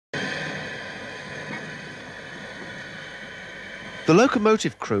The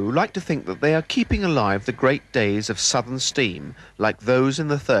locomotive crew like to think that they are keeping alive the great days of southern steam, like those in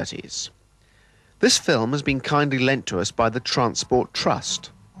the 30s. This film has been kindly lent to us by the Transport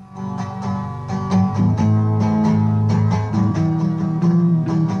Trust.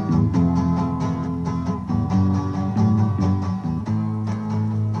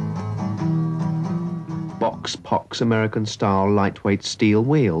 Box American-style lightweight steel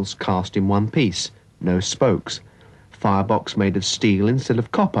wheels cast in one piece, no spokes. Firebox made of steel instead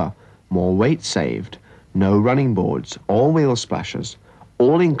of copper, more weight saved. No running boards, all wheel splashers,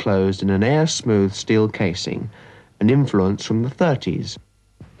 all enclosed in an air-smooth steel casing, an influence from the 30s.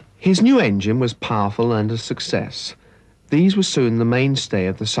 His new engine was powerful and a success. These were soon the mainstay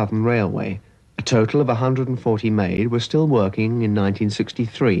of the Southern Railway. A total of 140 made were still working in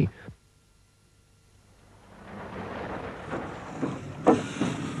 1963.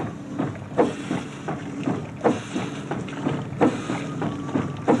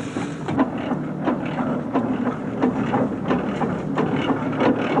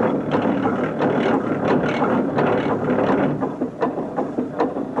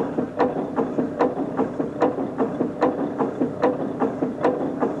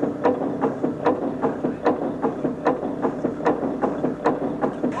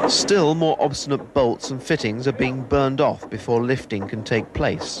 Still more obstinate bolts and fittings are being burned off before lifting can take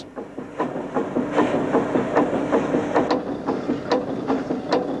place.